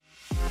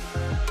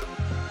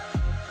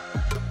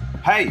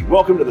Hey,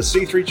 welcome to the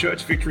C3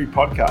 Church Victory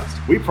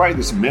Podcast. We pray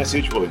this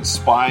message will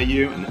inspire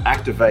you and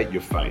activate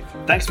your faith.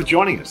 Thanks for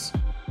joining us.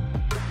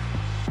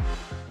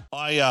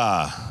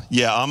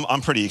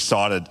 I'm pretty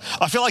excited.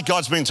 I feel like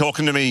God's been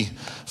talking to me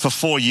for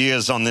 4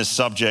 years on this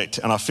subject,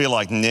 and I feel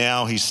like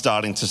now he's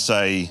starting to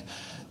say,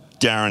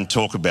 Darren,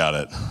 talk about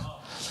it.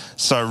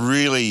 So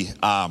really,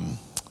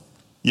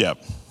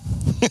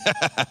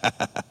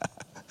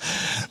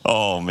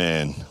 Oh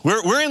man,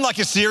 we're in like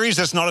a series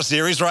that's not a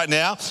series right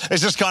now.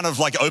 It's just kind of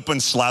like open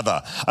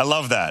slather. I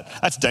love that.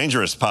 That's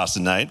dangerous, Pastor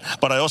Nate,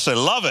 but I also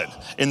love it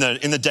in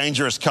the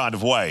dangerous kind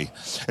of way.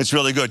 It's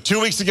really good. 2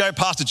 weeks ago,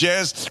 Pastor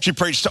Jez, she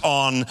preached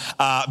on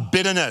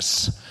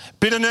bitterness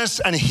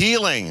and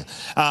healing.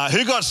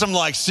 Who got some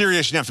like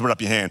serious, you don't have to put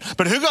up your hand,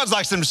 but who got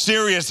like some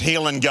serious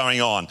healing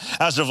going on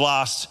as of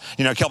last,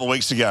 a couple of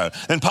weeks ago?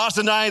 And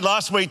Pastor Nate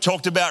last week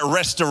talked about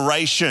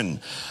restoration.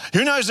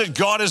 Who knows that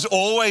God is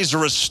always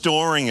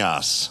restoring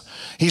us?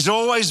 He's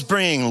always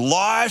bringing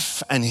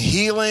life and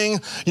healing,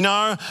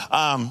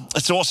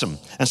 it's awesome.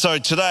 And so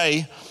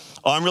today,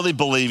 I'm really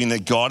believing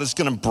that God is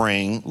going to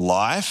bring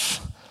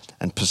life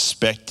and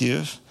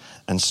perspective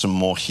and some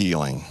more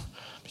healing.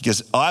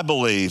 Because I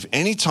believe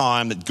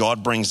anytime that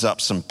God brings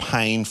up some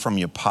pain from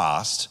your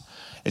past,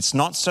 it's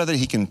not so that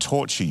he can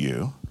torture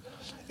you,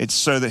 it's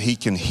so that he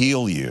can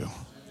heal you.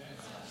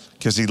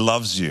 Because he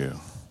loves you.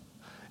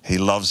 He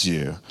loves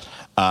you.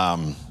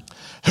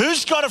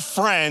 Who's got a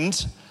friend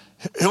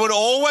who it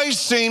always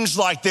seems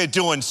like they're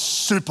doing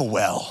super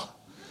well?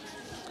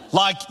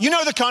 Like,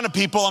 the kind of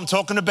people I'm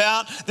talking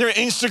about? Their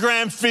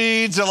Instagram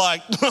feeds are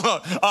like,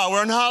 oh,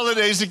 we're on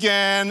holidays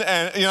again,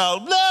 and,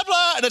 blah,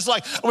 blah. And it's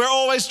like, we're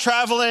always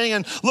traveling,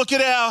 and look at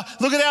our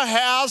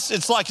house.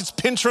 It's like, it's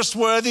Pinterest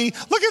worthy.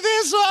 Look at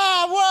this,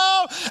 oh,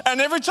 whoa.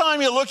 And every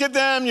time you look at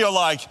them, you're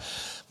like,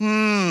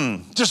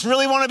 just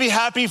really want to be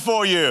happy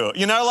for you.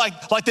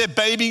 Like their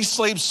baby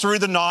sleeps through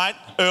the night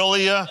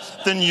earlier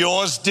than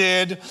yours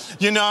did.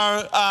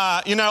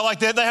 Like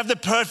they have the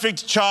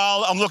perfect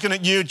child. I'm looking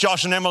at you,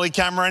 Josh and Emily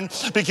Cameron,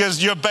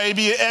 because your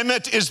baby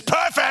Emmett is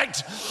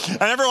perfect.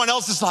 And everyone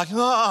else is like,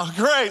 oh,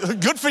 great.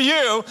 Good for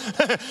you.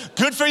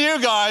 Good for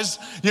you guys.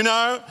 They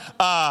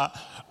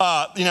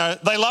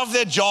love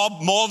their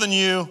job more than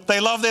you.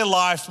 They love their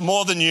life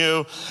more than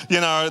you.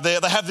 They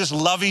have this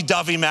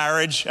lovey-dovey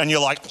marriage, and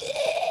you're like,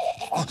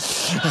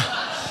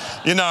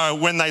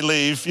 when they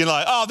leave, you're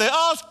like,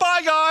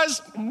 bye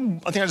guys.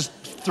 I think I just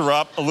threw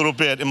up a little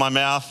bit in my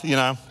mouth,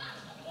 They've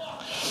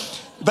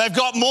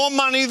got more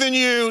money than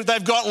you.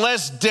 They've got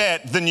less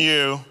debt than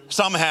you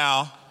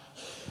somehow.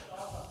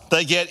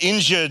 They get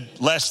injured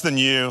less than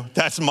you.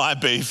 That's my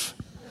beef.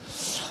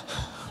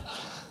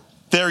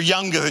 They're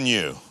younger than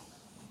you.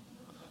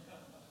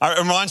 It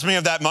reminds me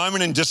of that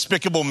moment in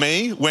Despicable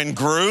Me when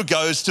Gru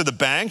goes to the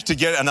bank to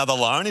get another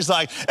loan. He's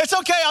like, it's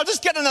okay, I'll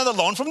just get another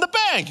loan from the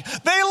bank.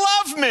 They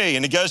love me.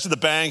 And he goes to the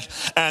bank,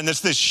 and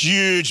there's this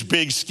huge,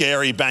 big,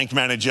 scary bank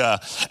manager.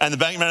 And the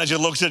bank manager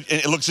looks at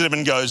him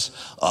and goes,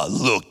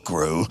 look,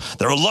 Gru,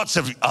 there are lots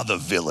of other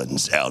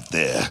villains out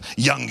there,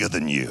 younger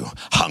than you,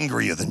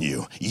 hungrier than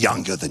you,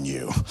 younger than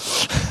you.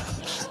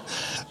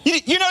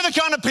 You know the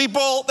kind of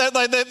people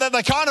that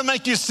they kind of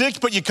make you sick,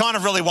 but you kind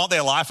of really want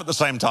their life at the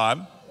same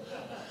time?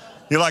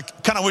 You're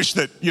like, kind of wish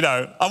that,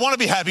 I want to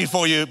be happy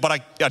for you, but I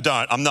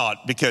don't. I'm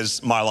not,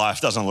 because my life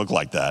doesn't look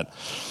like that.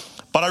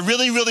 But I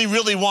really, really,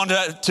 really want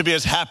it to be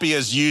as happy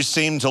as you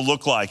seem to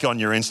look like on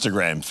your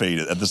Instagram feed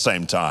at the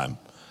same time.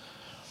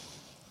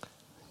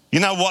 You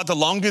know what? The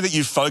longer that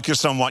you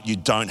focus on what you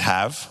don't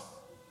have,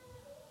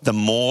 the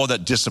more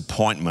that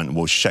disappointment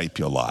will shape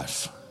your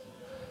life.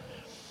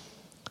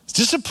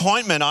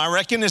 Disappointment, I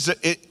reckon, is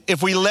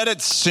if we let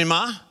it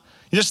simmer,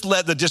 you just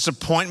let the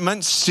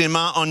disappointment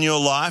simmer on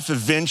your life,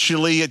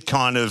 eventually it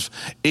kind of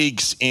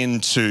ekes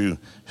into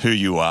who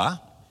you are.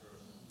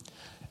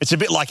 It's a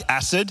bit like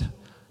acid.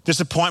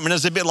 Disappointment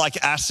is a bit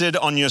like acid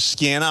on your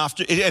skin.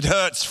 After it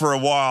hurts for a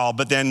while,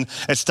 but then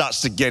it starts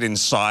to get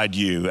inside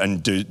you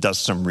and does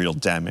some real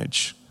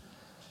damage.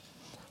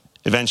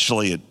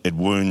 Eventually it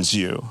wounds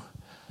you.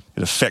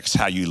 It affects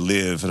how you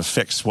live. It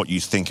affects what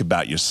you think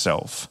about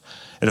yourself.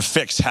 It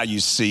affects how you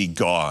see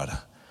God,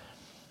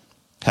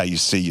 how you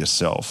see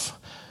yourself.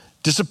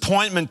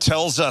 Disappointment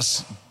tells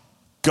us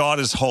God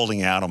is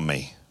holding out on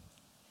me,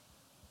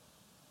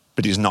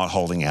 but he's not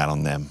holding out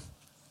on them.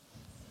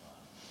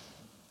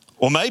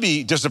 Or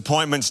maybe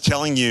disappointment's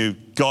telling you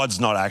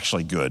God's not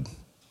actually good.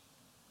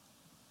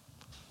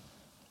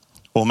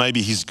 Or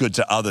maybe he's good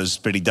to others,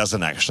 but he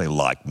doesn't actually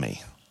like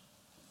me.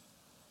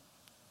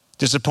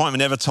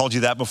 Disappointment ever told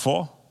you that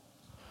before?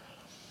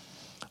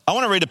 I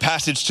want to read a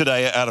passage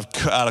today out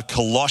of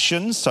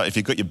Colossians. So if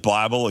you've got your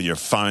Bible or your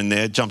phone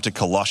there, jump to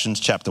Colossians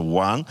chapter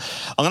 1. I'm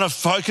going to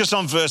focus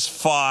on verse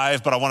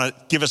 5, but I want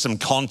to give us some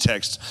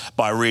context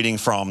by reading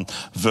from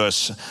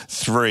verse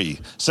 3.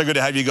 So good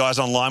to have you guys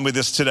online with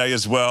us today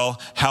as well.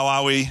 How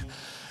are we?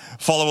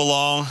 Follow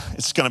along.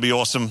 It's going to be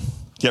awesome.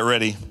 Get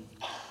ready.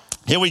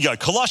 Here we go.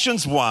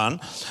 Colossians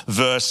 1,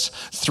 verse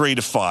 3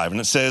 to 5.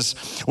 And it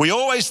says, we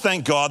always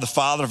thank God, the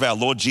Father of our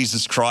Lord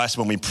Jesus Christ,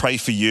 when we pray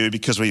for you,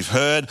 because we've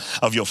heard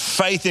of your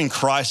faith in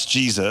Christ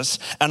Jesus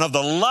and of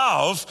the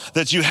love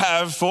that you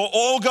have for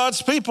all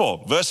God's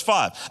people. Verse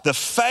 5, the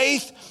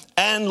faith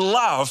and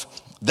love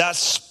that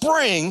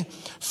spring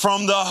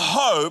from the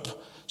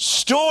hope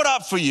stored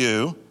up for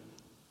you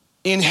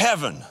in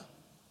heaven,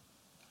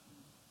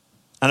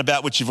 and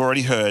about which you've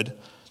already heard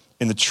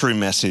in the true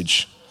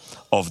message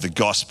of the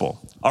gospel.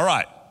 All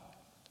right.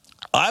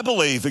 I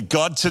believe that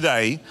God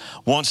today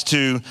wants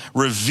to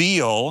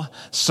reveal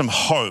some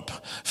hope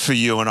for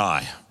you and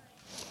I,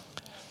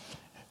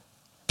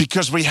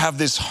 because we have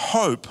this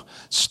hope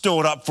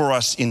stored up for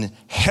us in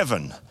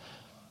heaven,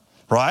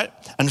 right?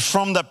 And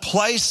from the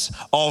place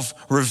of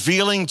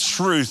revealing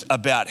truth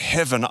about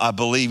heaven, I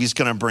believe he's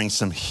going to bring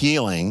some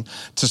healing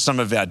to some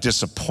of our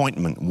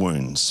disappointment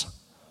wounds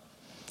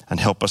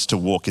and help us to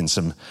walk in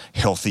some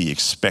healthy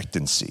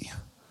expectancy.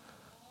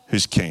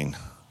 Who's keen?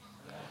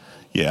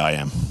 Yeah, I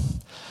am.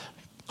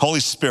 Holy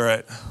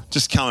Spirit,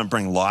 just come and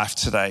bring life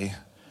today.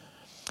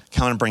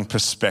 Come and bring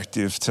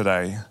perspective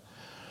today.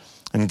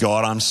 And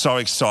God, I'm so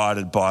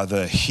excited by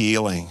the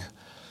healing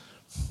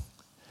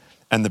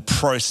and the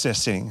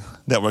processing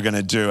that we're going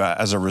to do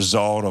as a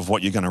result of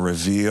what you're going to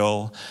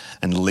reveal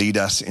and lead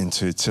us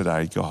into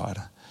today,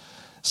 God.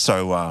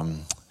 So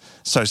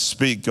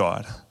speak,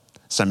 God.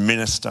 So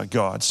minister,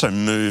 God. So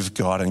move,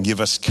 God, and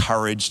give us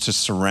courage to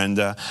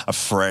surrender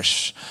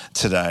afresh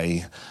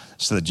today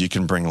so that you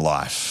can bring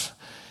life.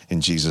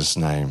 In Jesus'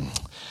 name,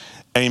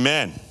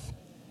 amen.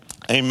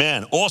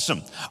 Amen.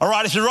 Awesome. All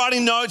right, if you're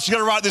writing notes, you got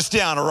to write this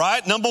down, all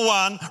right? Number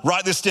one,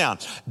 write this down.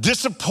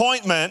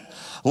 Disappointment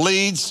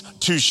leads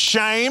to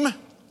shame,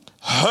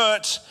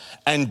 hurt,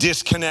 and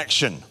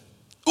disconnection.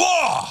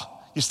 Whoa!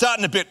 You're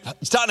starting a bit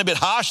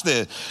harsh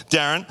there,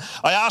 Darren.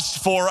 I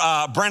asked for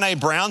Brené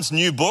Brown's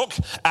new book,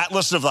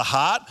 Atlas of the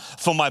Heart,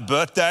 for my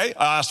birthday.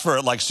 I asked for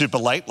it like super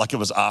late, like it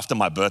was after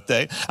my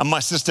birthday. And my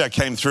sister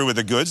came through with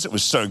the goods. It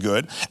was so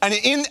good. And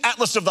in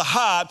Atlas of the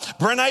Heart,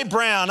 Brené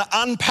Brown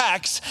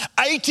unpacks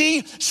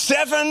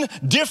 87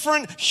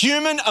 different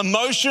human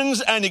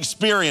emotions and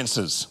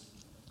experiences.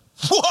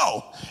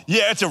 Whoa!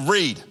 Yeah, it's a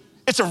read.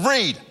 It's a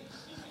read.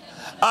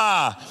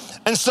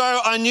 And so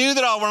I knew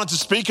that I wanted to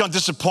speak on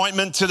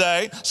disappointment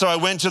today. So I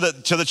went to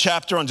the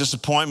chapter on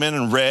disappointment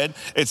and read.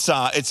 It's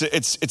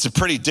a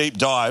pretty deep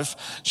dive.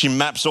 She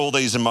maps all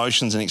these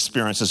emotions and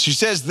experiences. She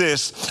says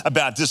this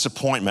about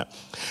disappointment.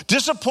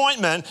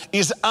 Disappointment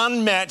is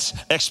unmet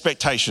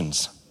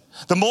expectations.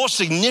 The more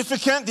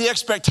significant the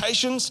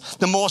expectations,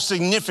 the more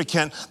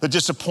significant the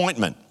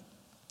disappointment.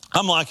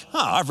 I'm like,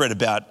 I've read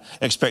about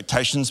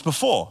expectations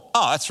before.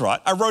 Oh, that's right.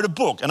 I wrote a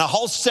book, and a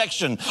whole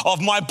section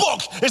of my book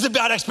is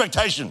about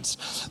expectations.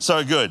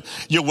 So good.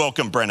 You're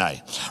welcome,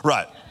 Brené.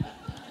 Right.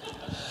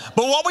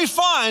 But what we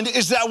find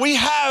is that we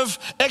have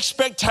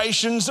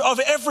expectations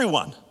of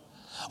everyone.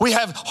 We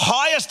have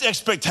highest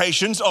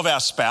expectations of our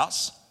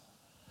spouse.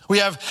 We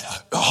have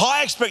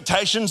high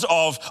expectations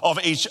of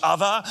each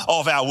other,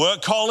 of our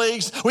work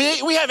colleagues.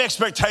 We have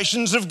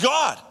expectations of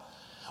God.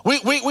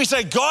 We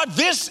say, God,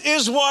 this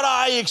is what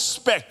I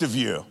expect of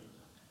you.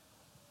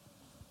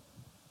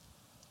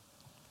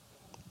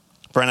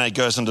 Brené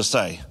goes on to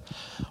say,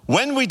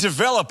 when we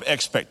develop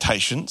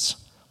expectations,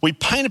 we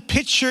paint a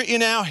picture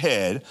in our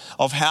head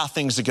of how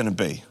things are going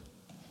to be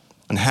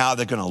and how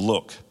they're going to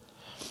look.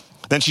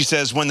 Then she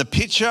says, when the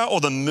picture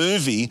or the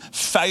movie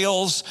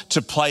fails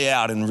to play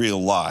out in real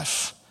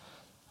life,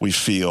 we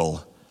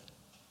feel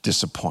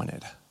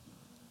disappointed.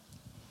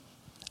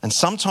 And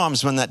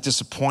sometimes when that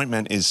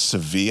disappointment is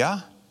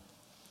severe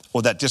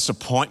or that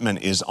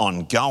disappointment is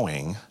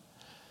ongoing,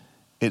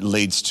 it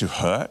leads to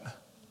hurt,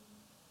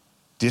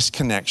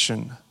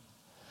 disconnection.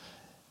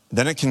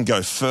 Then it can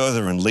go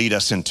further and lead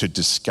us into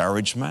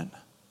discouragement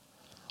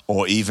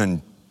or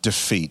even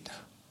defeat,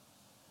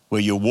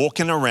 where you're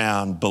walking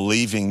around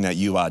believing that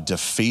you are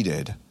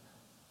defeated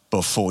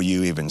before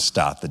you even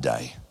start the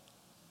day.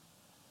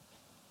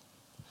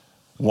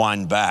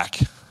 Wind back.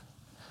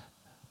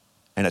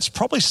 And it's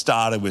probably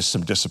started with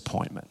some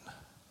disappointment.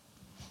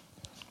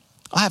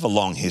 I have a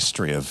long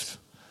history of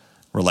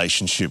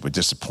relationship with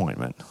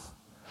disappointment.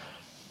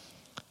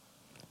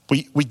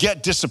 We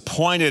get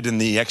disappointed in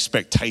the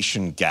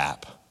expectation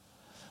gap.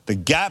 The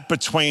gap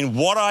between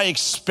what I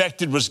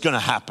expected was going to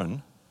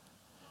happen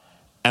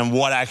and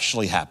what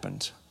actually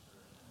happened.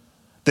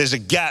 There's a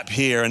gap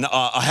here, and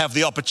I have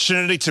the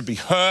opportunity to be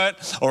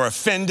hurt or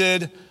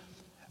offended.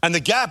 And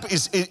the gap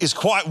is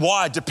quite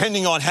wide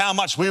depending on how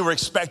much we were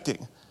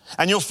expecting.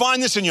 And you'll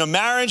find this in your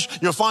marriage,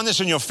 you'll find this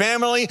in your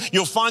family,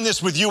 you'll find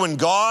this with you and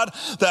God,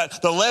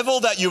 that the level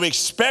that you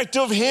expect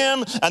of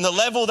him and the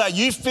level that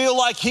you feel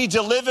like he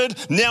delivered,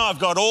 now I've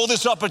got all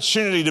this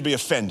opportunity to be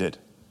offended,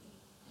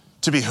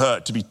 to be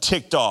hurt, to be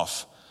ticked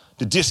off,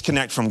 to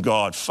disconnect from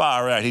God.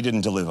 Far out, he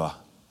didn't deliver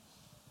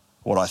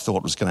what I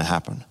thought was going to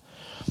happen.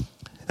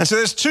 And so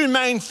there's two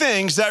main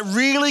things that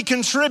really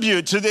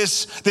contribute to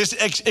this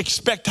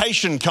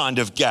expectation kind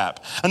of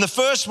gap. And the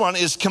first one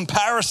is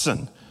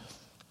comparison.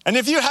 And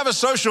if you have a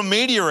social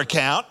media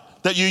account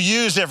that you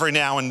use every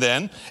now and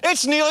then,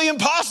 it's nearly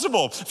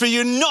impossible for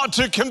you not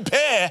to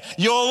compare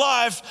your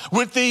life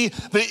with the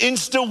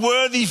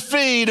Insta-worthy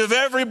feed of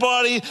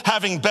everybody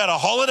having better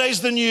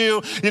holidays than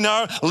you,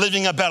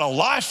 living a better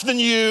life than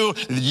you,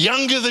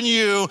 younger than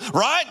you,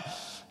 right?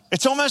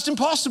 It's almost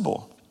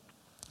impossible.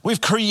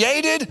 We've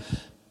created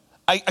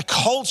a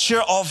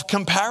culture of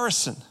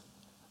comparison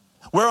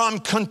where I'm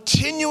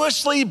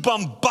continuously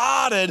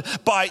bombarded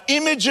by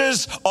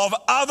images of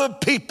other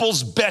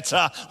people's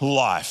better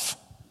life.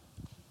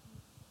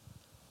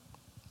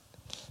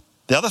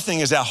 The other thing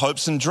is our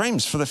hopes and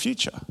dreams for the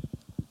future.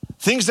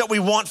 Things that we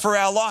want for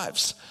our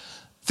lives.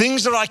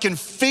 Things that I can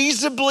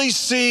feasibly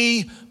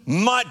see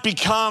might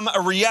become a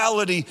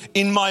reality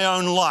in my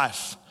own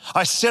life.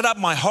 I set up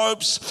my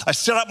hopes, I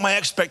set up my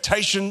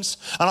expectations,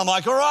 and I'm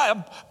like, all right,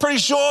 I'm pretty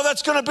sure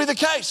that's going to be the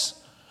case.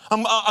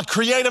 I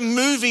create a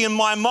movie in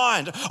my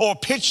mind or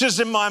pictures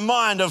in my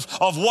mind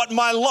of what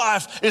my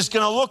life is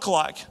going to look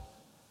like.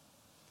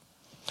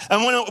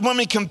 And when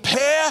we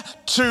compare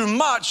too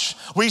much,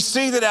 we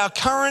see that our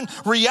current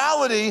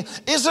reality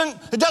doesn't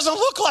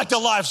look like the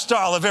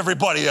lifestyle of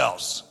everybody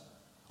else.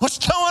 What's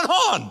going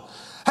on?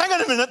 Hang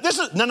on a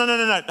minute.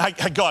 No.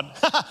 Hey, God,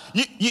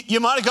 you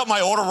might have got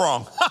my order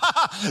wrong.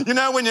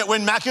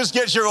 When Macca's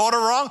gets your order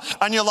wrong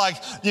and you're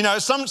like,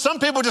 some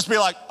people just be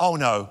like, oh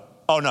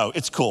no,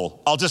 it's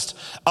cool. I'll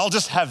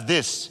just have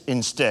this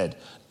instead.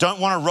 Don't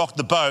want to rock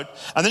the boat.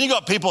 And then you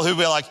got people who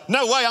be like,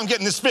 no way, I'm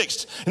getting this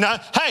fixed.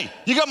 Hey,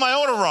 you got my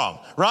order wrong,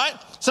 right?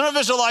 Some of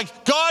us are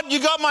like, God, you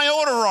got my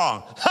order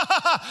wrong.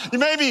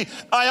 Maybe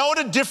I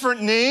ordered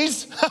different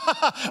knees.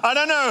 I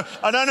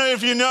don't know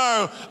if you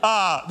know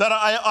that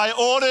I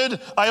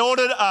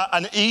ordered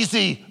an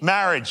easy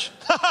marriage.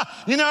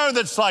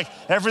 That's like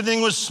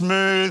everything was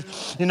smooth,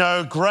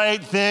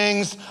 great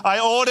things. I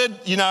ordered,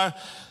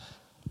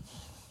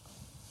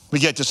 we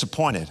get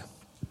disappointed.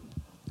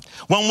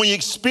 When we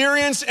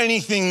experience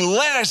anything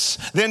less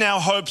than our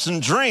hopes and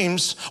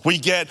dreams, we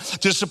get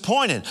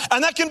disappointed.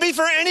 And that can be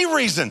for any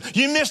reason.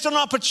 You missed an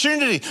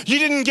opportunity. You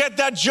didn't get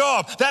that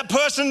job. That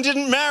person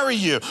didn't marry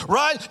you,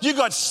 right? You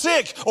got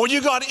sick or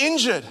you got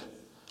injured.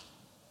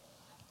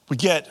 We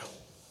get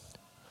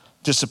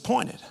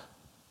disappointed.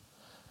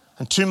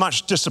 And too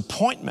much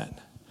disappointment,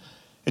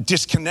 it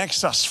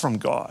disconnects us from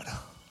God.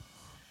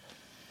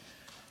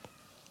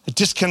 It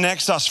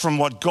disconnects us from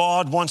what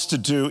God wants to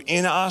do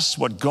in us,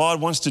 what God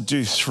wants to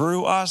do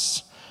through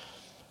us.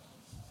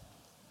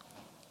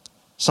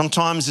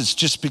 Sometimes it's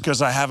just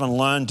because I haven't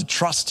learned to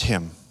trust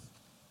Him.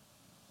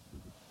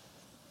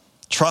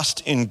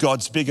 Trust in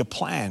God's bigger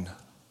plan.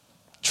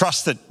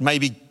 Trust that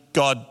maybe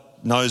God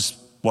knows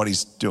what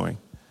He's doing.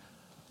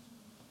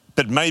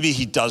 But maybe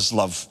He does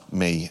love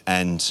me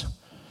and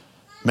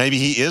maybe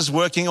He is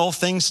working all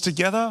things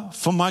together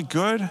for my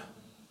good.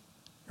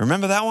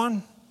 Remember that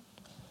one?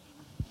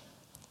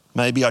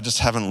 Maybe I just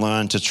haven't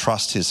learned to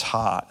trust His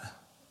heart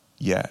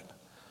yet.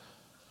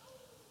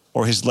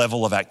 Or His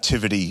level of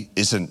activity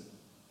isn't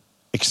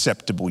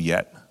acceptable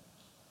yet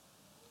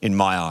in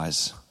my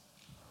eyes.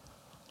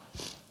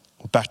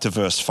 Back to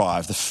verse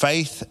 5. The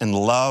faith and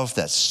love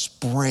that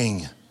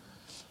spring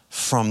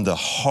from the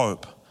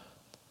hope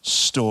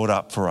stored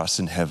up for us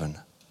in heaven.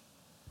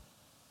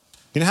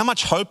 You know how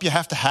much hope you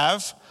have to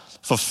have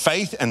for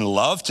faith and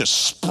love to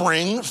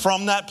spring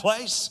from that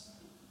place?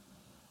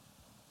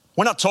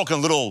 We're not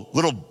talking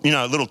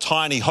little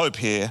tiny hope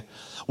here.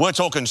 We're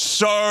talking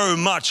so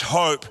much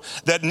hope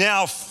that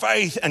now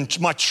faith and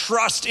my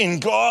trust in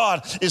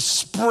God is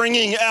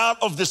springing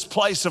out of this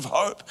place of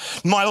hope.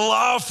 My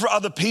love for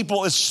other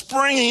people is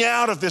springing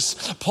out of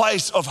this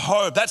place of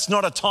hope. That's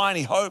not a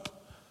tiny hope.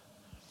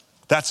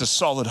 That's a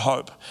solid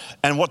hope.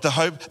 And what the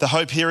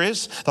hope here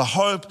is? The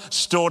hope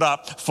stored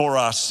up for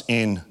us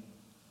in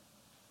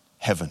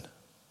heaven.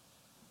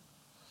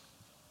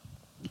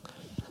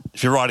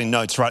 If you're writing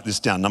notes, write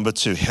this down. Number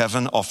 2,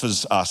 heaven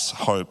offers us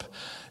hope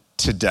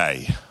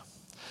today.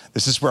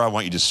 This is where I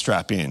want you to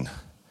strap in,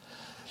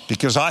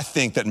 because I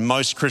think that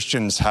most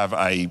Christians have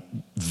a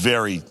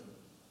very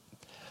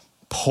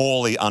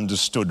poorly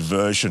understood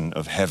version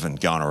of heaven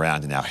going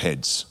around in our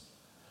heads.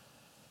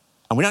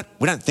 And we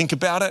don't think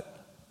about it.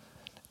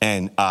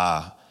 And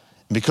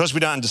because we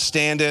don't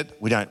understand it,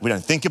 we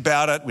don't think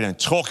about it, we don't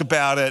talk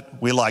about it,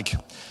 we're like,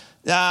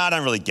 I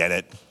don't really get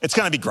it. It's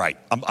going to be great.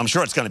 I'm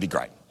sure it's going to be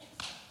great.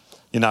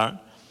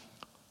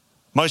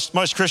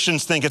 Most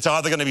Christians think it's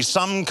either going to be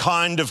some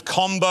kind of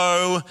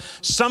combo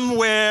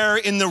somewhere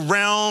in the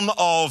realm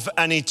of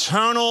an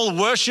eternal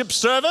worship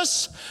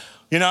service,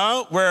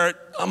 where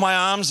my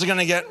arms are going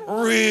to get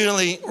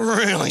really,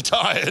 really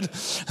tired,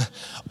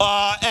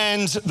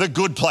 and The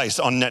Good Place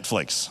on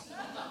Netflix.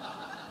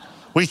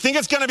 We think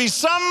it's going to be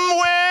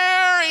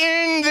somewhere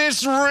in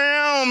this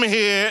realm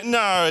here.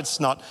 No, it's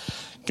not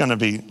going to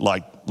be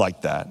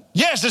like that.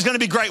 Yes, there's going to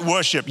be great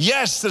worship.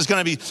 Yes, there's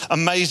going to be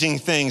amazing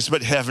things,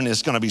 but heaven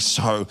is going to be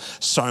so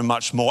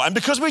much more. And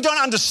because we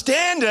don't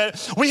understand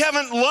it, we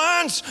haven't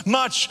learned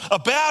much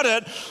about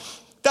it,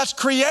 that's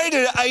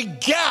created a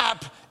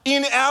gap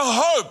in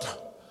our hope.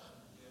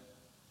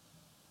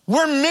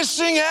 we're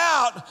missing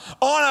out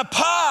on a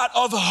part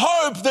of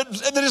hope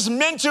that is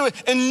meant to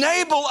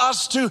enable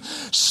us to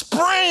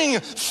spring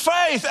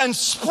faith and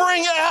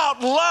spring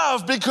out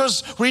love,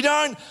 because we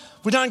don't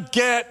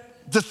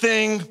get the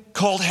thing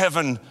called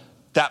heaven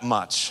that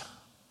much.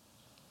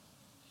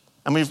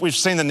 And we've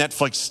seen the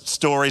Netflix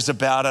stories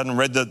about it and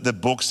read the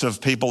books of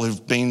people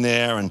who've been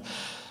there,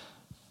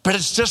 but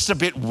it's just a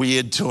bit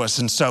weird to us,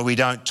 and so we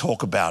don't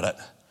talk about it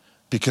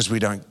because we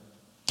don't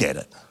get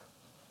it.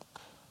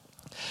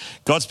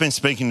 God's been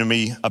speaking to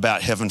me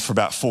about heaven for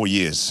about 4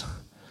 years.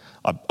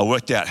 I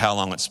worked out how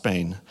long it's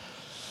been.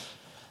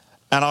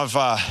 And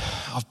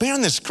I've been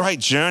on this great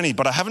journey,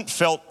 but I haven't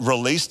felt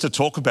released to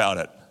talk about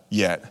it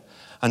yet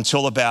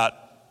until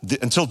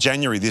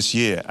January this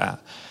year.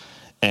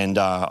 And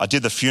I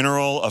did the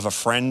funeral of a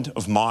friend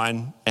of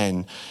mine,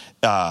 and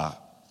I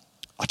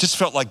just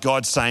felt like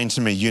God saying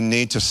to me, you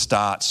need to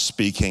start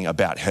speaking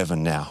about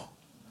heaven now.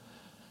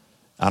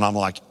 And I'm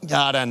like,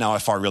 I don't know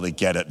if I really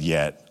get it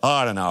yet.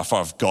 I don't know if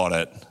I've got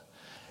it.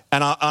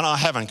 And I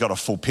haven't got a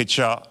full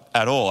picture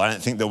at all. I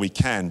don't think that we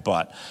can,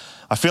 but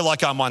I feel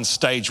like I'm on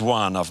stage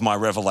 1 of my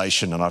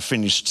revelation, and I've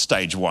finished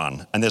stage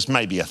 1, and there's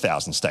maybe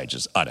 1,000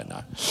 stages. I don't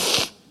know.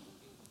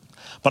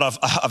 But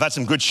I've had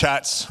some good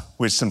chats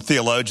with some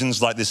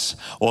theologians like this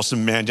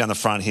awesome man down the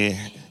front here,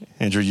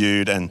 Andrew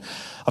Yude, and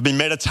I've been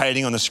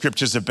meditating on the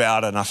scriptures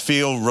about it, and I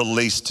feel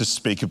released to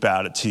speak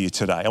about it to you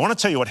today. I want to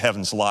tell you what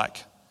heaven's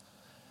like,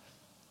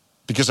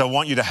 because I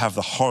want you to have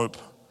the hope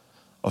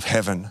of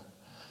heaven.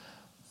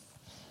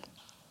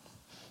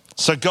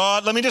 So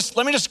God, let me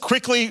just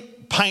quickly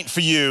paint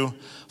for you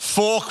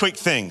 4 quick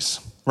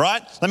things,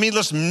 right? Let me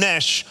just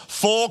mesh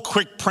 4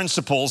 quick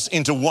principles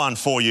into one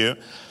for you,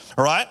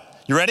 all right?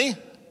 You ready?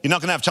 You're not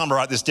going to have time to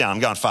write this down. I'm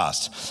going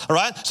fast, all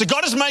right? So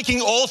God is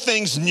making all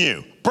things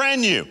new,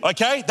 brand new,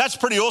 okay? That's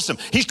pretty awesome.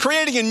 He's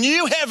creating a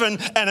new heaven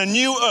and a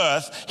new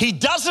earth. He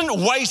doesn't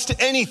waste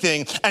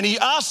anything, and he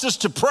asks us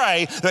to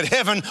pray that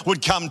heaven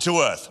would come to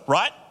earth,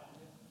 right?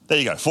 There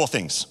you go, 4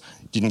 things.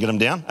 Didn't get them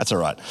down? That's all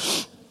right.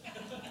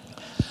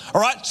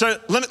 All right, so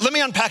let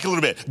me unpack a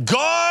little bit.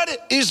 God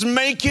is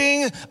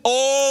making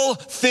all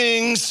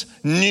things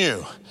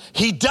new.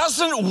 He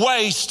doesn't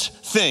waste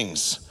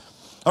things.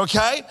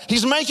 Okay?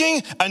 He's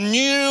making a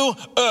new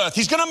earth.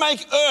 He's going to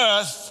make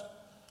earth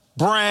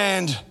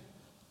brand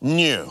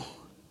new.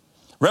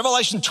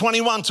 Revelation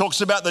 21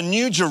 talks about the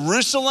new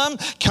Jerusalem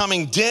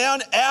coming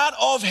down out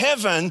of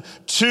heaven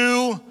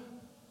to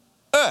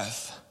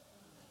earth.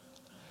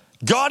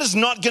 God is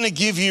not going to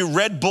give you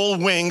Red Bull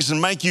wings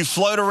and make you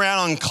float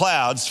around on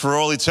clouds for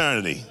all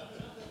eternity.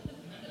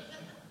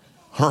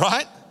 All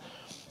right?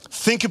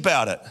 Think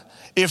about it.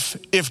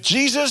 If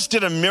Jesus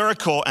did a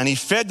miracle and he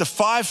fed the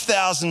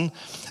 5,000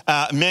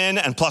 men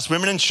and plus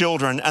women and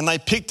children, and they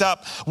picked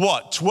up,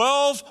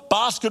 12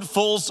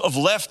 basketfuls of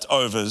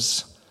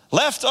leftovers,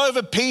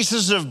 leftover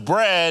pieces of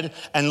bread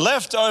and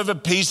leftover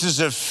pieces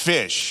of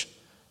fish.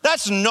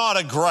 That's not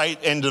a great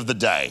end of the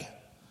day.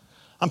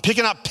 I'm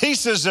picking up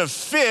pieces of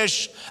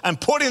fish and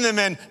putting them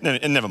in,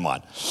 never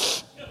mind.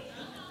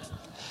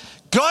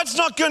 God's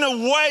not going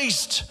to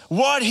waste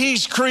what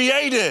he's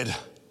created.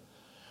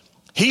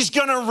 He's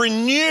going to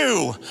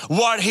renew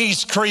what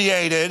he's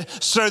created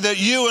so that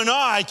you and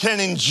I can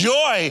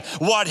enjoy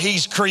what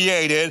he's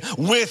created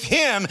with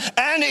him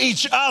and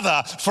each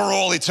other for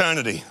all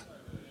eternity.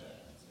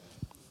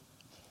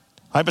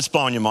 I hope it's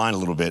blowing your mind a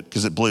little bit,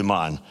 because it blew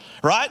mine,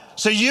 right?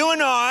 So you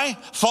and I,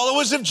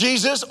 followers of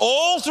Jesus,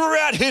 all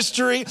throughout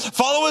history,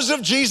 followers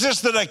of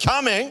Jesus that are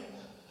coming,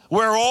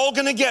 we're all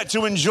going to get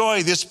to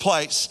enjoy this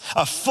place,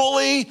 a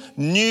fully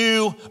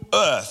new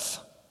earth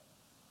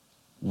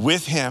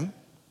with him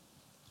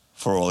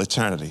for all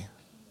eternity.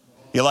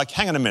 You're like,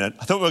 hang on a minute,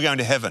 I thought we were going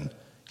to heaven.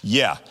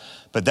 Yeah,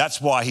 but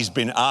that's why he's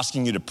been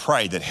asking you to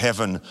pray that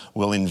heaven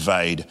will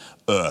invade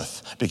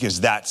earth, because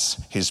that's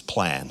his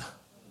plan.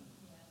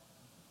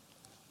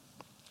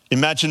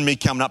 Imagine me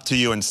coming up to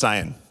you and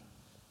saying,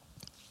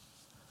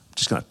 I'm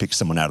just going to pick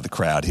someone out of the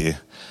crowd here.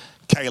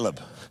 Caleb.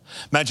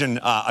 Imagine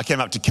I came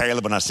up to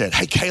Caleb and I said,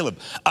 hey, Caleb,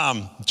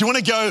 do you want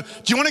to go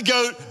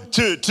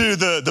to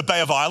the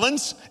Bay of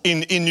Islands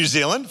in New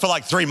Zealand for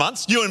like 3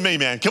 months? You and me,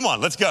 man. Come on,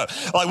 let's go.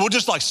 Like, we'll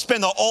just like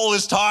spend all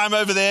this time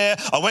over there.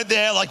 I went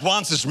there like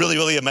once. It's really,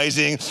 really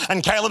amazing.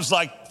 And Caleb's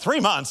like, 3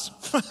 months?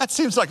 That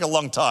seems like a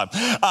long time.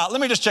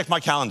 Let me just check my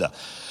calendar.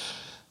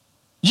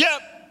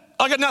 Yep,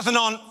 I got nothing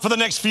on for the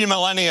next few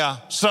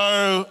millennia.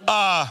 So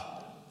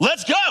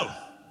let's go.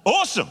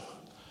 Awesome,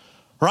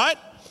 right?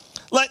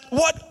 Like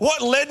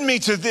what led me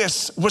to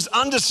this was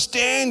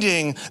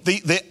understanding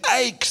the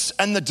aches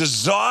and the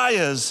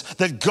desires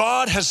that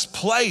God has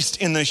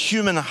placed in the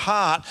human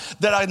heart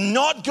that are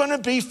not going to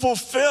be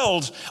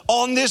fulfilled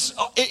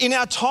in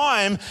our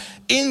time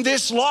in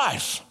this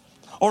life.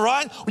 All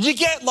right? You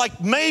get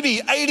like maybe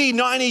 80,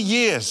 90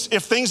 years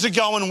if things are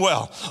going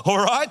well.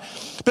 All right?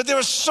 But there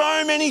are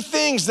so many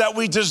things that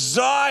we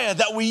desire,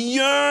 that we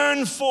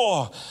yearn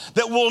for,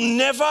 that will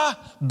never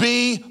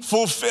be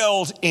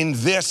fulfilled in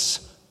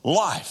this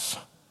life.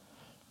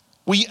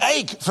 We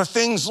ache for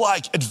things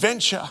like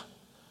adventure,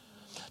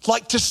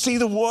 like to see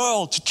the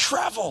world, to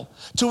travel,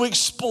 to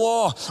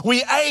explore.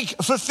 We ache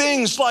for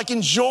things like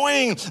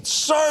enjoying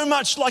so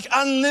much, like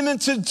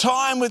unlimited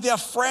time with our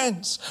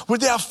friends,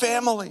 with our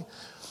family.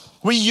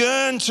 We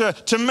yearn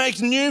to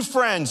make new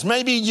friends.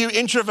 Maybe you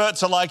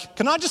introverts are like,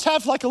 can I just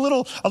have like a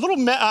little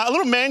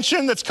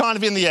mansion that's kind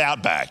of in the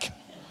outback?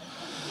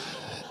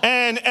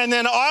 And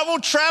then I will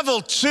travel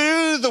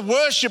to the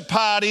worship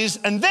parties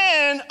and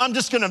then I'm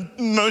just going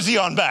to mosey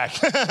on back.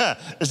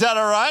 Is that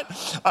all right?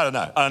 I don't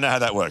know how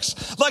that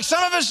works. Like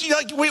some of us,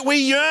 like we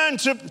yearn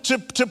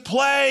to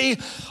play,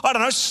 I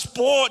don't know,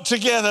 sport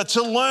together,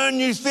 to learn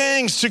new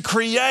things, to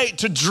create,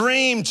 to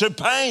dream, to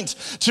paint,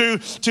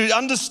 to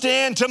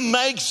understand, to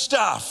make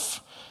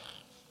stuff.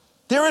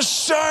 There are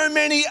so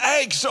many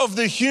aches of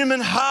the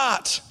human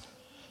heart,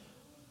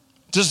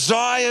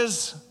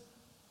 desires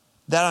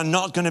that are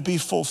not going to be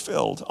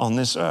fulfilled on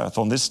this earth,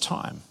 on this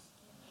time.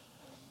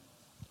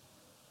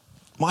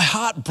 My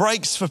heart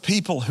breaks for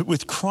people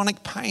with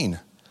chronic pain.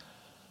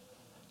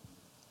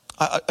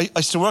 I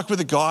used to work with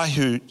a guy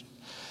who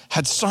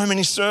had so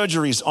many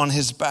surgeries on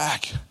his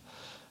back.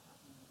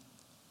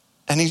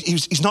 And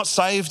he's not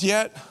saved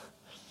yet.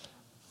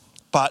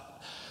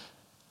 But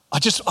I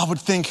would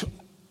think,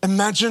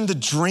 imagine the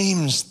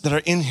dreams that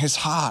are in his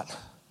heart.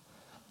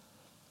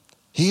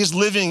 He is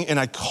living in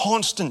a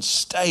constant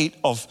state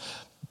of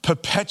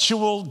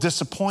perpetual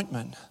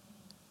disappointment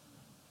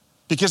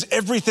because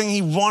everything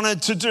he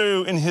wanted to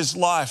do in his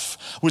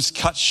life was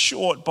cut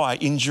short by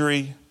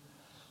injury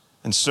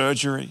and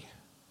surgery.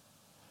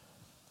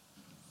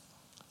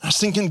 I was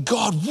thinking,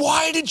 God,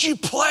 why did you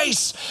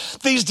place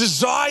these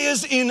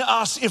desires in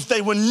us if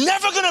they were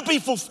never going to be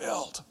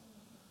fulfilled?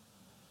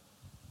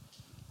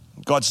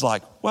 God's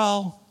like,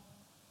 well,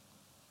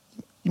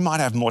 you might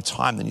have more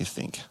time than you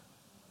think.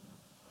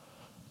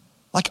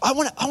 Like, I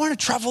want to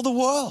travel the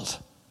world.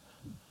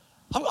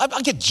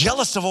 I get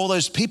jealous of all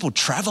those people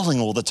traveling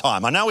all the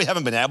time. I know we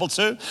haven't been able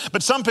to,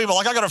 but some people,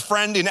 like I got a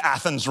friend in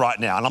Athens right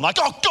now, and I'm like,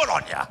 oh, good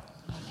on you.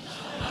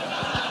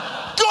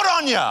 Good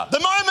on you. The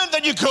moment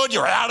that you could,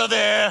 you're out of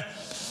there.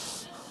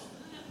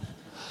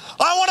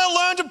 I want to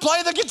learn to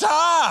play the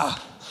guitar.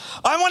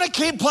 I want to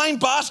keep playing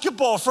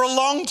basketball for a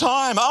long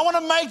time. I want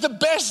to make the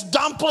best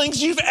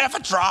dumplings you've ever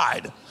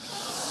tried.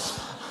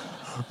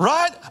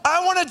 Right?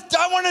 I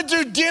want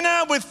to do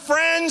dinner with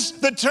friends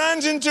that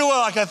turns into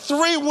like a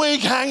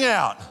 3-week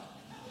hangout.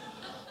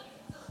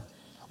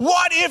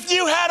 What if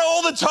you had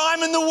all the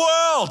time in the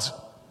world?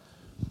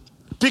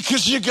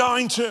 Because you're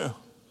going to.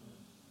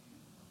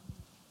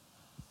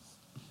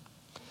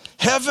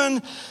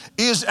 Heaven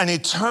is an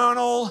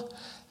eternal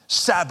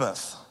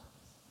Sabbath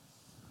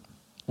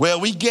where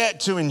we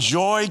get to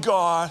enjoy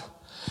God,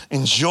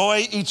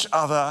 enjoy each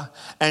other,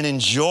 and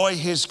enjoy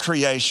His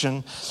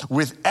creation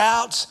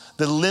without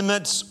the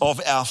limits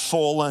of our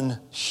fallen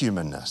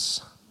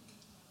humanness.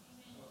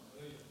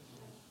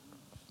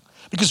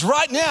 Because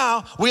right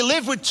now, we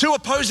live with two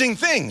opposing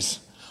things.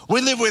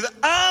 We live with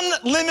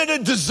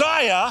unlimited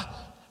desire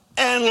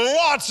and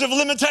lots of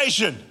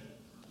limitation,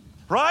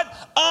 right?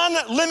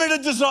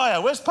 Unlimited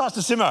desire. Where's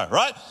Pastor Simo,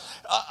 right?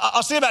 I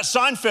was thinking about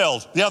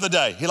Seinfeld the other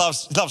day. He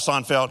loves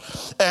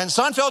Seinfeld. And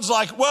Seinfeld's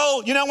like,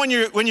 well, you know, when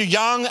you're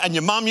young and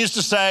your mum used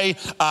to say,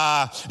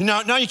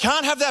 no, you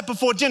can't have that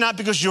before dinner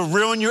because you'll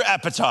ruin your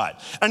appetite.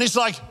 And he's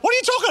like, what are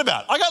you talking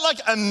about? I got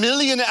like 1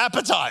 million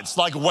appetites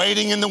like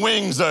waiting in the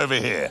wings over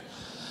here.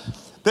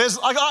 There's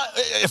like,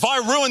 if I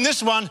ruin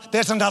this one,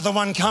 there's another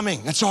one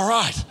coming. It's all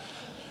right.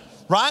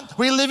 Right?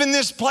 We live in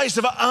this place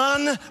of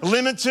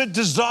unlimited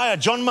desire.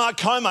 John Mark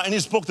Comer, in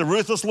his book, The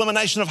Ruthless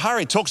Elimination of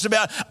Hurry, talks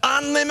about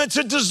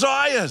unlimited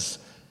desires.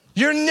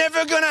 You're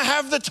never going to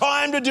have the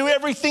time to do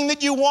everything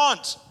that you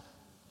want.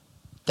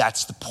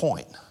 That's the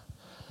point.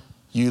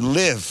 You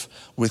live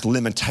with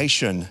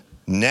limitation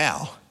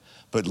now,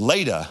 but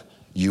later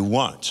you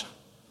won't.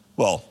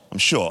 Well, I'm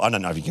sure. I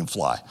don't know if you can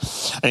fly.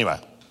 Anyway.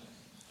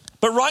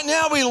 But right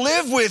now we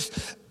live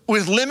with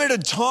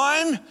limited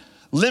time,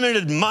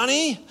 limited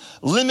money,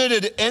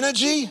 limited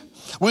energy.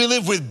 We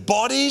live with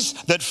bodies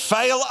that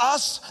fail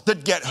us,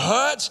 that get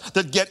hurt,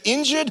 that get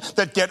injured,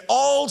 that get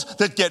old,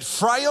 that get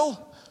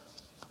frail.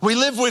 We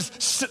live with,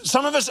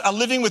 some of us are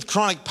living with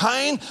chronic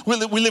pain. We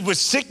live with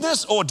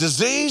sickness or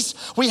disease.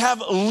 We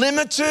have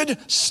limited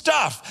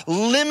stuff,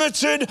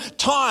 limited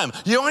time.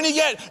 You only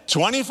get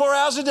 24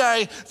 hours a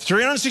day,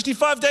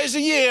 365 days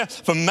a year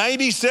for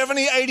maybe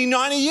 70, 80,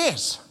 90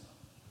 years.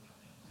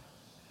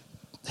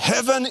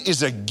 Heaven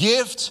is a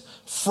gift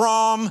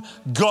from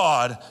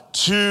God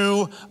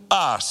to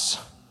us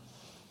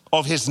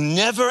of His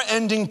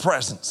never-ending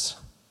presence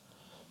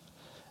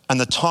and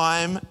the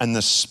time and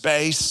the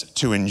space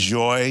to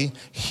enjoy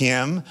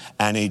Him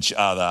and each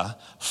other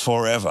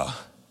forever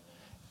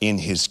in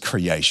His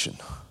creation.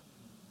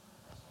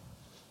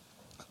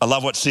 I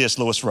love what C.S.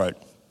 Lewis wrote.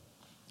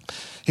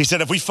 He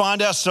said, if we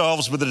find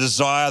ourselves with a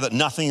desire that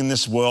nothing in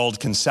this world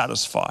can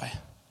satisfy,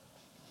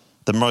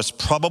 the most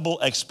probable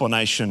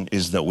explanation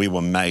is that we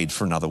were made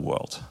for another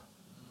world.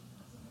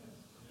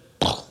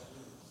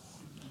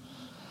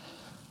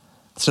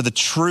 So the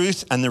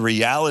truth and the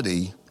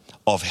reality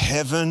of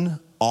heaven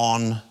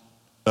on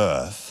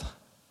earth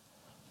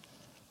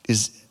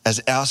is as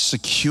our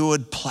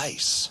secured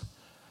place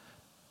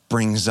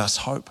brings us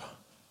hope.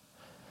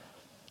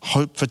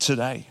 Hope for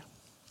today.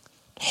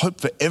 Hope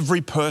for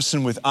every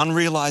person with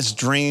unrealized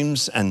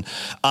dreams and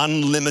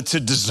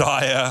unlimited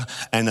desire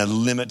and a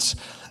limit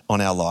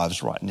on our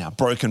lives right now.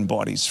 Broken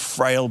bodies,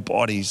 frail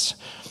bodies,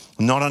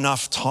 not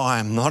enough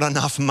time, not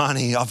enough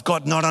money. I've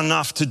got not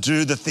enough to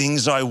do the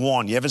things I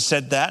want. You ever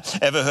said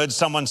that? Ever heard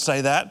someone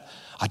say that?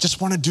 I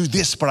just want to do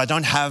this, but I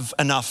don't have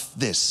enough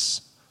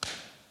this.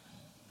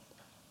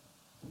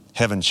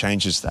 Heaven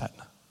changes that.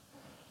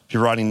 If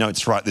you're writing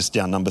notes, write this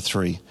down. Number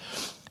 3,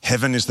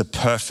 heaven is the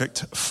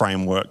perfect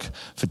framework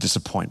for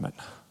disappointment.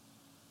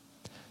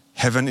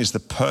 Heaven is the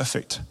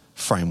perfect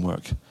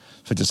framework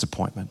for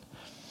disappointment.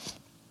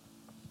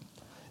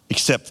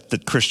 Except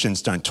that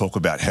Christians don't talk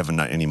about heaven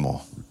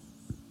anymore.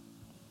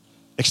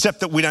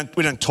 Except that we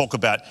don't talk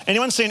about,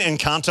 anyone seen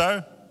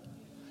Encanto?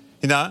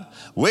 You know,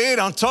 we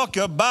don't talk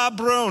about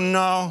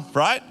Bruno,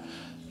 right?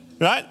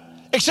 Right?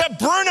 Except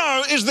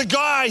Bruno is the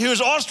guy who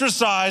was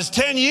ostracized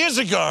 10 years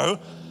ago.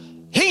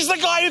 He's the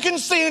guy who can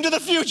see into the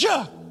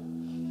future.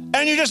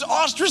 And you just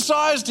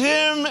ostracized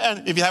him.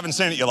 And if you haven't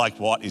seen it, you're like,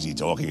 what is he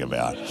talking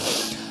about?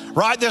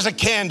 Right? There's a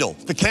candle.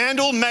 The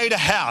candle made a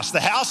house. The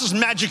house is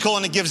magical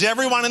and it gives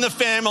everyone in the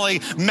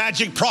family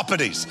magic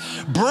properties.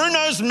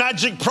 Bruno's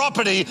magic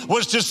property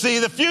was to see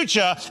the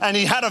future, and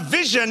he had a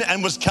vision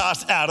and was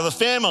cast out of the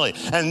family.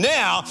 And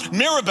now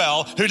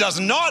Mirabel, who does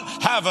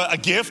not have a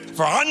gift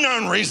for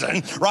unknown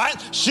reason, right?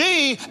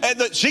 She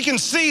can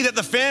see that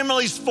the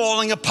family's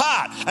falling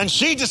apart, and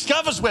she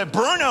discovers where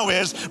Bruno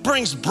is,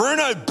 brings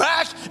Bruno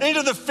back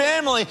into the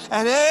family,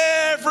 and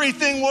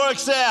everything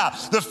works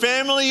out. The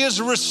family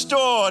is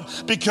restored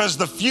because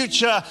the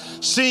future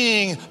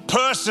seeing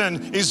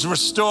person is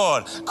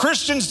restored.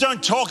 Christians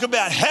don't talk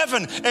about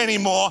heaven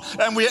anymore,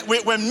 and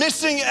we're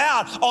missing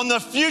out on the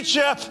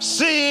future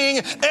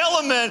seeing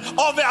element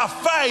of our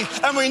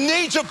faith, and we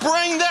need to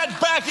bring that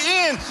back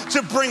in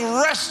to bring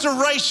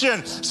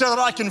restoration so that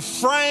I can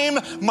frame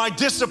my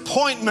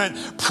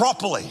disappointment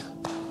properly.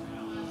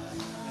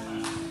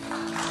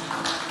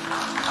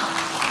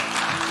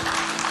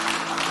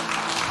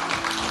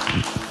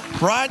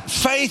 Right?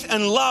 Faith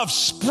and love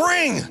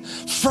spring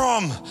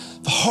from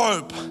the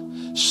hope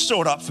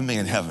stored up for me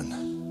in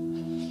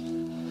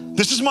heaven.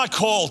 This is my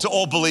call to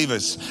all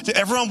believers, to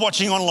everyone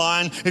watching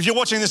online. If you're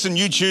watching this on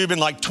YouTube in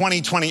like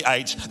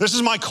 2028, this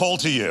is my call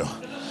to you.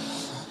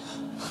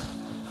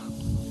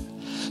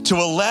 To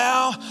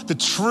allow the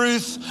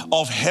truth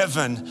of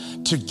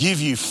heaven to give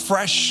you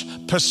fresh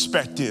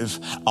perspective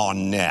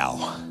on now.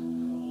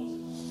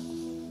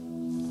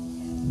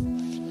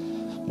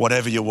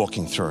 Whatever you're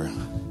walking through.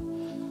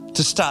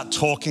 To start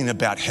talking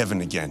about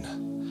heaven again.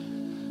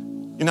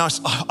 You know,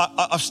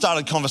 I've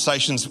started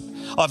conversations,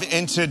 I've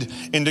entered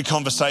into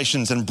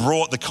conversations and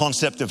brought the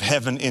concept of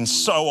heaven in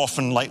so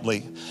often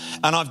lately.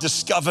 And I've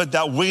discovered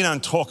that we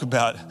don't talk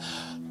about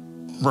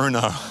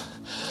Bruno.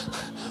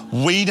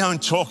 We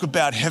don't talk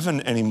about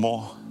heaven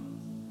anymore.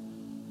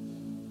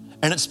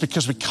 And it's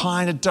because we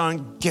kind of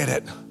don't get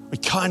it. We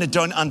kind of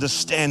don't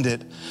understand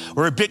it.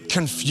 We're a bit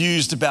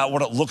confused about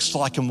what it looks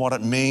like and what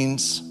it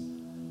means.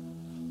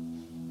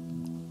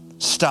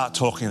 Start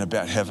talking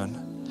about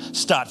heaven.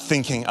 Start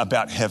thinking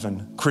about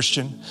heaven,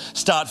 Christian.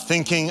 Start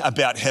thinking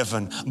about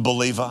heaven,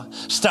 believer.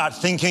 Start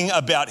thinking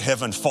about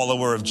heaven,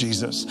 follower of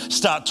Jesus.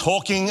 Start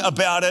talking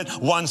about it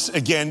once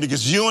again,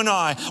 because you and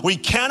I, we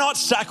cannot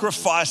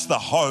sacrifice the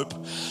hope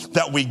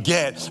that we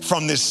get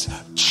from this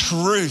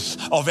truth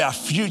of our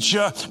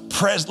future,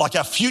 like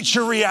our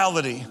future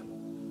reality,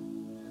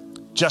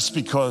 just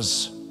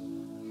because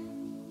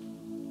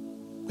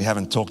we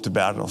haven't talked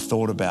about it or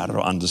thought about it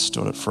or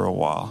understood it for a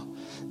while.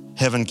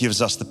 Heaven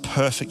gives us the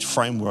perfect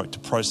framework to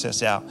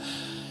process our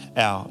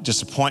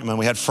disappointment.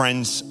 We had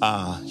friends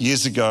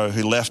years ago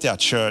who left our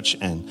church,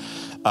 and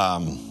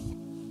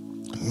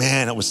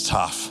man, it was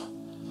tough.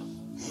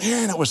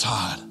 Man, it was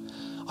hard.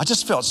 I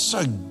just felt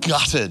so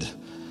gutted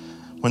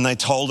when they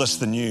told us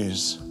the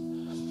news.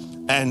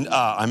 And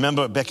I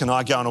remember Beck and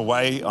I going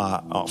away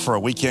for a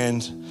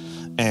weekend,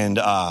 and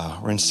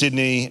we're in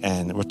Sydney,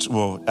 and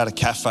we're at a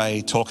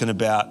cafe talking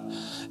about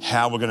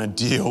how we're going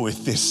to deal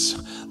with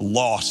this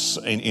loss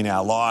in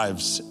our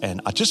lives.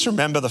 And I just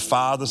remember the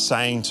Father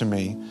saying to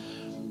me,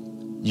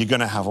 you're going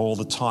to have all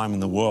the time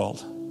in the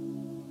world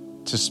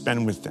to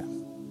spend with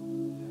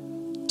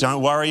them.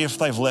 Don't worry if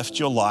they've left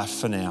your life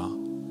for now,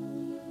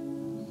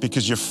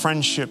 because your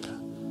friendship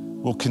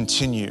will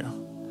continue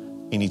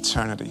in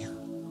eternity.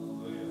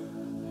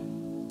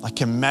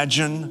 Like,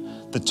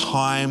 imagine the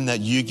time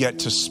that you get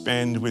to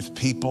spend with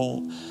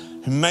people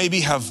who maybe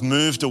have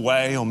moved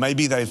away, or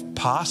maybe they've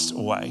passed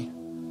away,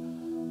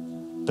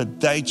 but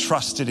they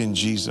trusted in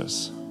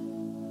Jesus.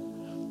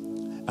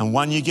 And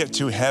when you get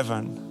to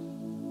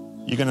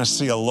heaven, you're going to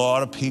see a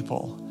lot of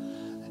people,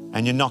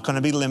 and you're not going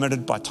to be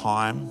limited by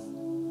time.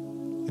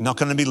 You're not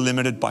going to be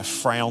limited by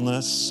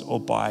frailness or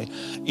by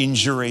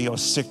injury or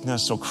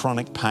sickness or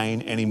chronic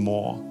pain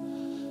anymore.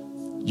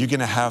 you're going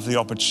to have the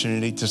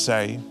opportunity to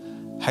say,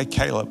 hey,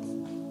 Caleb.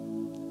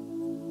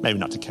 Maybe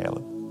not to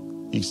Caleb.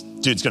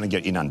 Dude's going to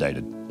get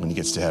inundated when he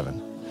gets to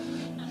heaven.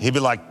 He'd be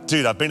like,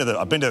 dude, I've been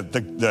to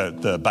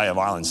the Bay of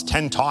Islands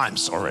 10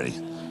 times already.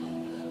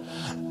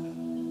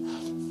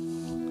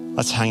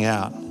 Let's hang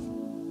out.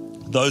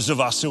 Those of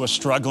us who are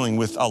struggling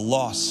with a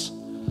loss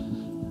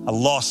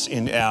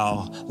in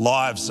our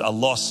lives, a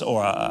loss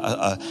or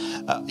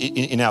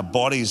in our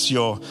bodies,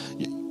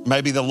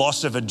 maybe the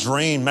loss of a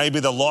dream, maybe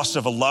the loss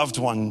of a loved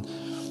one.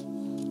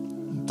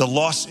 The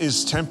loss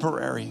is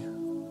temporary.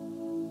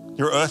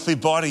 Your earthly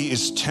body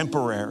is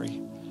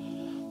temporary.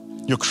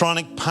 Your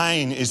chronic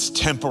pain is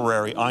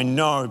temporary. I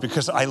know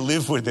because I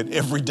live with it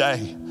every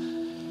day.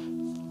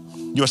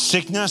 Your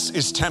sickness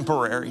is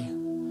temporary.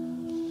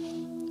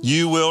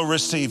 You will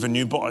receive a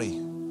new body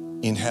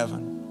in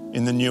heaven,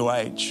 in the new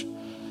age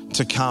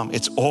to come.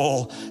 It's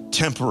all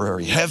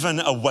temporary. Heaven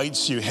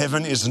awaits you.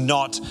 Heaven is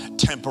not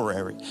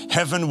temporary.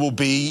 Heaven will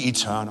be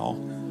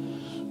eternal.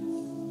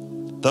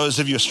 Those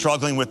of you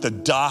struggling with the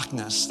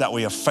darkness that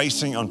we are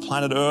facing on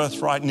planet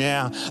Earth right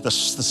now, the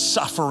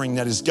suffering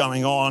that is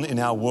going on in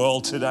our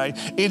world today,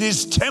 it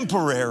is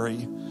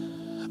temporary.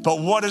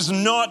 But what is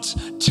not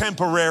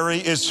temporary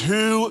is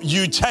who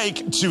you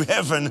take to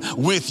heaven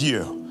with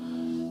you.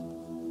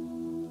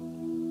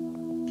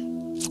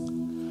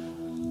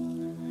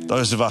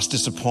 Those of us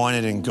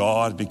disappointed in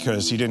God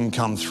because he didn't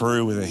come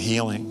through with a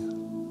healing,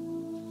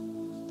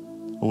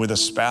 or with a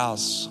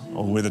spouse,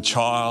 or with a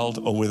child,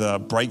 or with a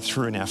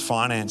breakthrough in our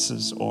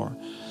finances, or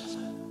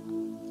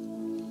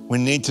we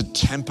need to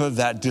temper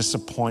that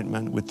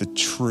disappointment with the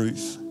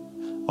truth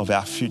of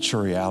our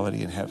future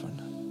reality in heaven.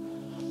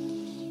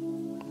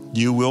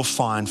 You will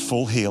find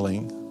full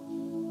healing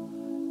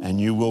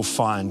and you will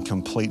find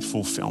complete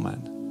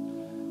fulfillment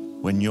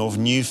when your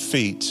new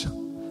feet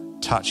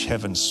touch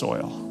heaven's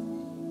soil.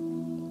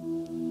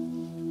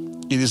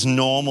 It is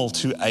normal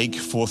to ache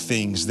for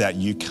things that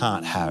you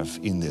can't have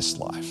in this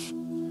life.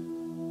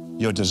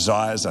 Your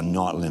desires are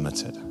not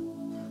limited.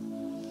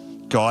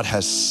 God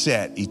has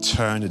set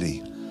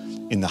eternity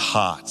in the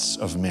hearts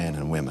of men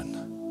and women.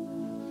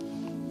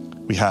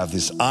 We have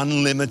this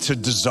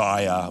unlimited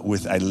desire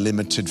with a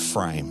limited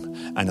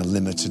frame and a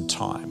limited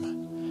time.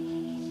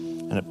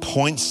 And it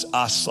points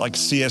us, like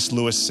C.S.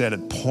 Lewis said,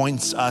 it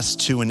points us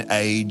to an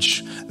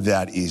age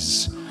that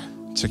is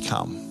to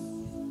come.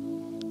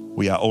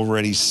 We are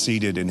already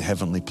seated in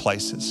heavenly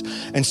places.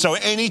 And so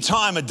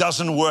anytime it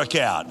doesn't work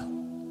out,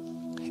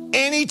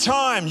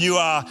 anytime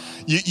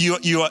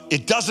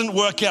it doesn't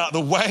work out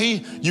the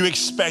way you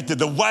expected,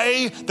 the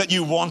way that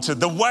you wanted,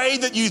 the way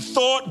that you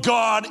thought,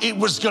 God, it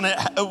was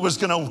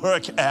gonna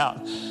work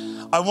out,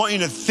 I want you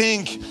to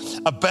think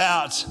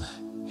about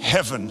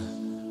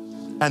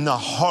heaven and the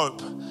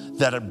hope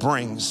that it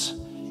brings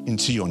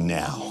into your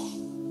now.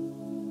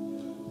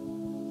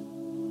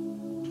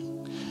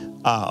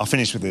 I'll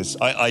finish with this.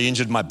 I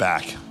injured my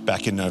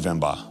back in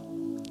November.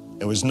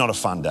 It was not a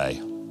fun day.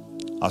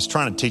 I was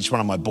trying to teach one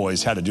of my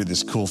boys how to do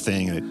this cool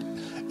thing, and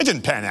it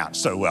didn't pan out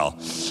so well,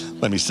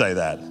 let me say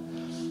that.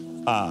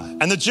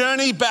 And the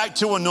journey back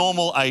to a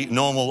normal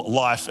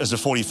life as a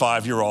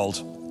 45-year-old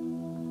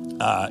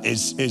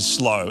is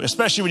slow,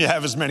 especially when you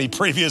have as many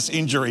previous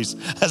injuries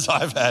as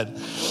I've had.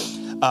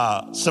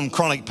 Some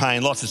chronic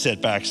pain, lots of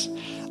setbacks.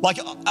 Like,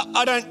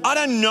 I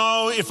don't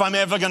know if I'm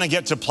ever going to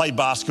get to play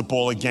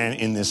basketball again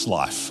in this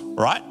life,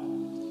 right?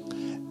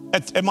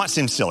 It might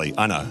seem silly,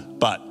 I know,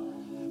 but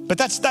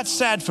that's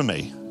sad for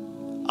me.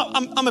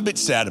 I'm a bit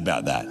sad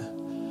about that.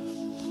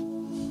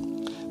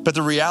 But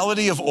the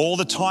reality of all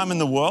the time in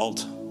the world,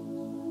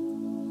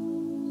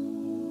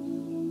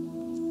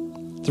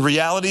 the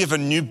reality of a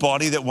new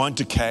body that won't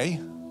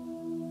decay,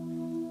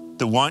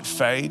 that won't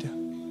fade.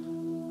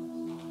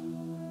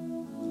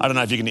 I don't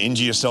know if you can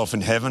injure yourself in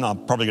heaven.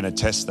 I'm probably going to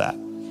test that.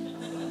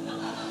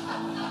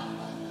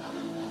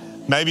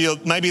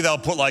 Maybe they'll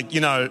put like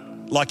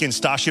in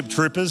Starship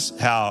Troopers,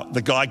 how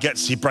the guy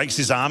he breaks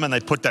his arm and they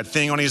put that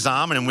thing on his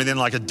arm and within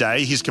like a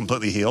day, he's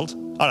completely healed.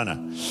 I don't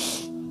know.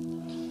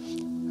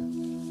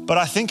 But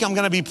I think I'm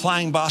going to be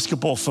playing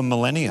basketball for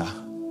millennia.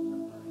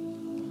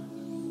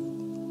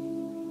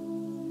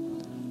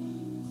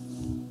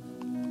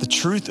 The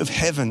truth of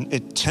heaven,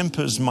 it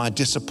tempers my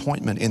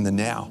disappointment in the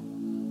now.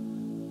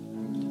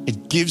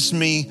 It gives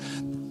me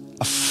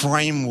a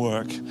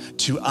framework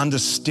to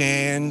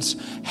understand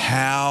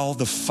how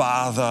the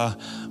Father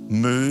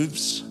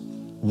moves,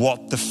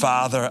 what the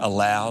Father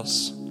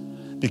allows,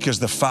 because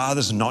the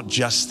Father's not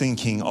just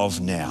thinking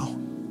of now.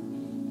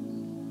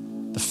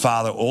 The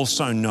Father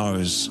also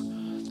knows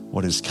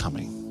what is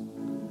coming.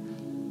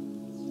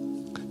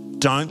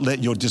 Don't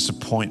let your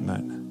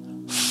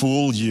disappointment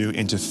fool you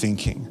into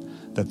thinking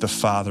that the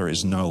Father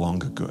is no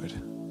longer good.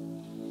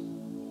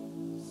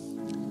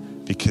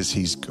 Because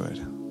he's good.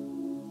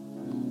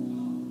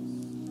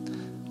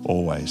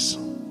 Always.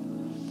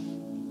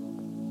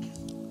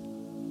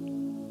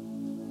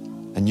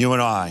 And you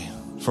and I,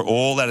 for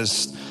all that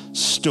is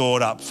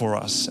stored up for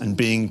us and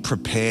being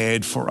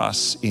prepared for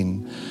us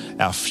in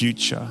our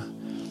future,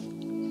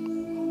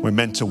 We're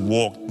meant to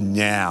walk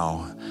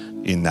now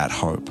in that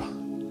hope,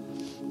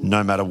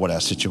 no matter what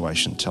our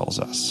situation tells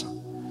us.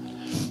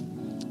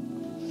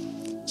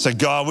 So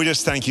God, we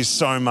just thank you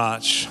so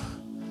much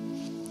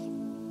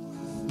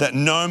that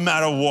no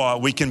matter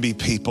what, we can be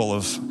people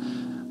of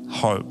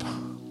hope.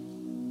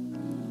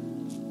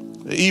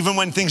 Even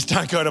when things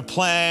don't go to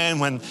plan,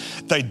 when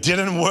they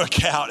didn't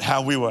work out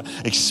how we were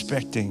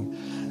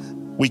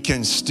expecting, we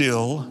can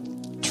still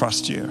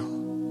trust you.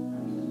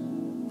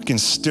 We can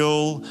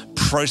still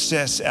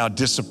process our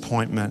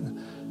disappointment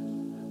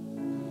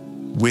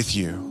with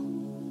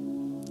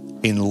you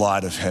in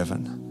light of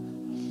heaven.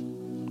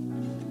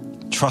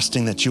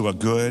 Trusting that you are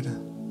good,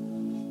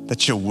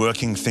 that you're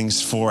working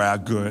things for our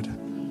good,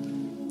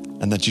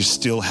 and that you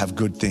still have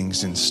good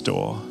things in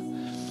store.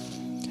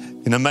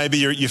 You know, maybe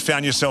you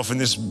found yourself in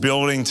this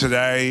building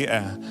today.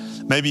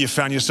 Maybe you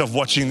found yourself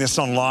watching this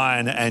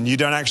online and you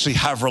don't actually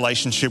have a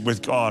relationship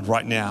with God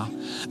right now.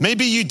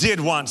 Maybe you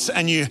did once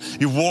and you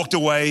walked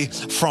away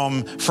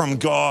from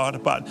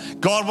God, but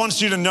God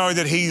wants you to know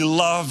that he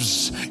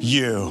loves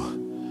you.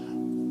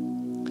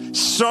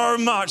 So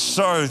much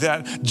so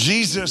that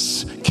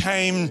Jesus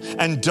came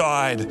and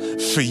died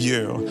for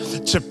you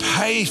to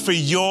pay for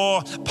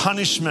your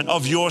punishment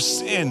of your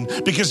sin,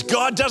 because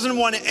God doesn't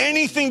want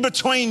anything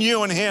between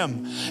you and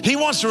him. He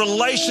wants a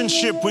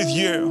relationship with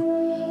you.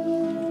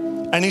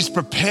 And he's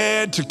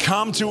prepared to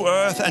come to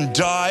earth and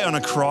die on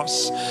a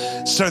cross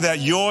so that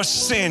your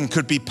sin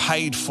could be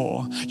paid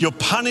for, your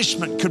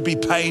punishment could be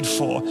paid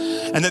for,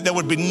 and that there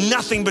would be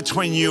nothing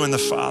between you and the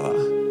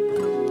Father.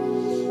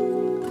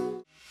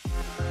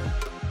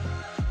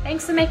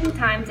 Thanks for making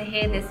time to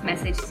hear this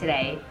message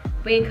today.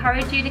 We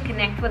encourage you to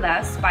connect with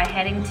us by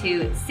heading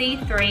to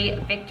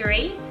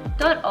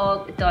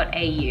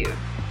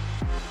c3victory.org.au.